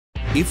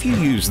If you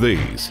use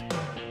these,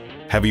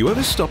 have you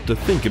ever stopped to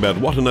think about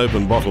what an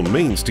open bottle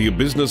means to your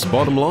business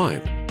bottom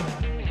line?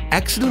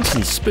 Accidents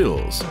and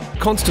spills,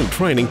 constant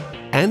training,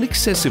 and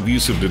excessive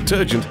use of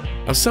detergent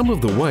are some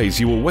of the ways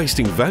you are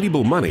wasting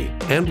valuable money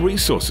and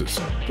resources,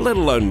 let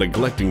alone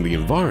neglecting the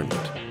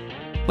environment.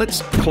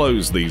 Let's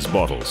close these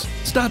bottles,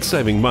 start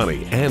saving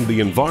money and the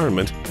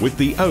environment with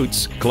the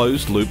Oates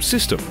closed-loop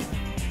system.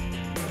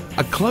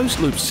 A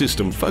closed-loop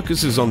system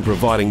focuses on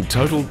providing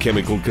total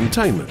chemical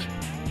containment.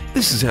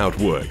 This is how it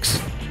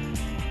works.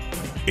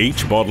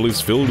 Each bottle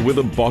is filled with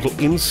a bottle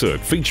insert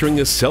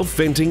featuring a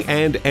self-venting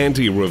and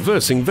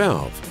anti-reversing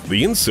valve.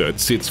 The insert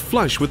sits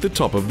flush with the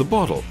top of the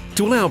bottle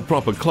to allow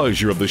proper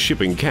closure of the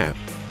shipping cap.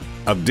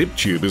 A dip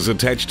tube is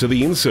attached to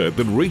the insert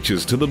that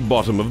reaches to the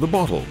bottom of the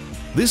bottle.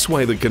 This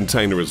way the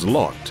container is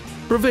locked,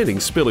 preventing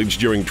spillage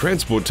during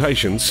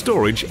transportation,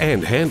 storage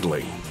and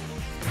handling.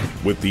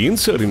 With the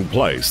insert in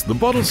place, the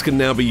bottles can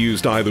now be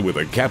used either with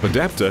a cap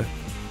adapter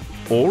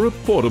or a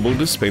portable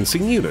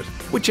dispensing unit,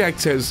 which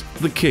acts as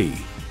the key.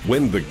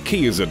 When the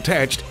key is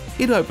attached,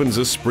 it opens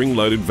a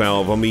spring-loaded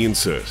valve on the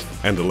insert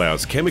and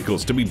allows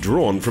chemicals to be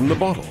drawn from the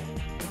bottle.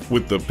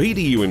 With the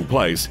PDU in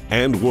place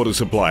and water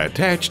supply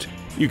attached,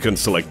 you can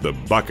select the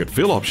bucket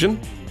fill option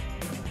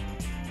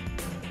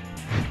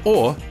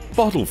or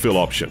bottle fill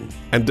option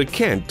and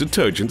decant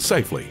detergent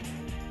safely.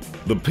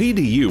 The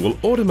PDU will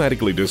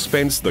automatically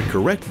dispense the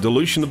correct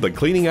dilution of the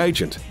cleaning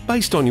agent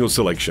based on your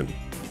selection.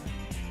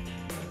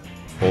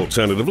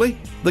 Alternatively,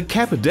 the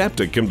cap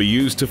adapter can be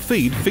used to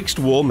feed fixed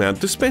wall mount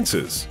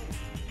dispensers.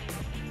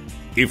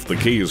 If the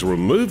key is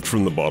removed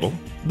from the bottle,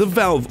 the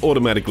valve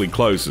automatically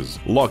closes,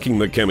 locking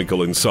the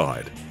chemical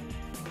inside.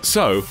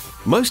 So,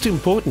 most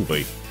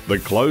importantly, the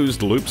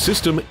closed-loop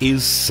system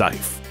is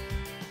safe.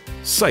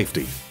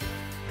 Safety.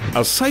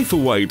 A safer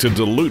way to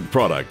dilute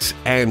products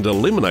and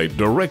eliminate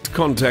direct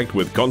contact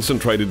with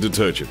concentrated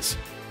detergents.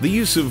 The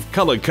use of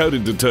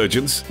color-coded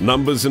detergents,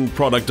 numbers and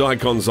product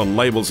icons on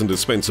labels and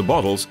dispenser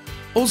bottles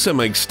also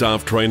makes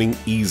staff training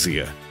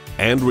easier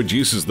and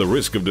reduces the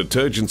risk of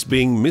detergents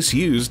being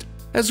misused,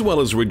 as well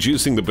as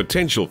reducing the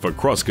potential for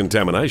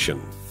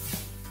cross-contamination.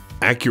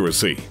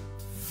 Accuracy.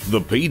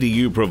 The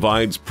PDU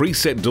provides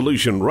preset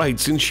dilution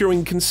rates,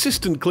 ensuring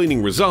consistent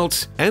cleaning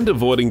results and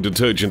avoiding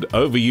detergent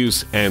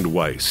overuse and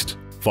waste.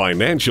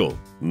 Financial.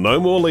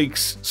 No more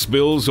leaks,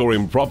 spills or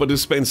improper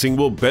dispensing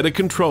will better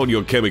control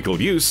your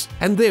chemical use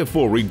and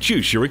therefore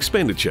reduce your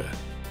expenditure.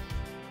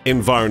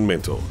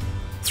 Environmental.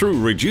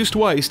 Through reduced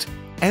waste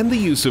and the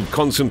use of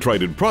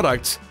concentrated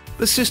products,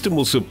 the system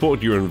will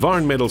support your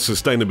environmental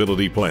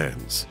sustainability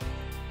plans.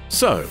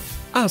 So,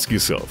 ask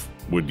yourself,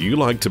 would you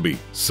like to be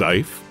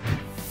safe?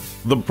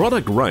 The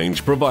product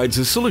range provides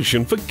a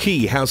solution for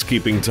key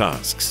housekeeping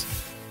tasks: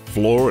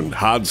 floor and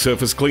hard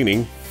surface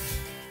cleaning,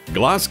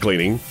 glass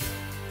cleaning,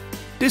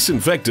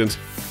 disinfectant,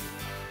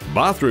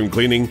 bathroom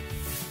cleaning,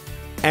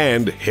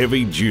 and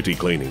heavy-duty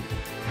cleaning.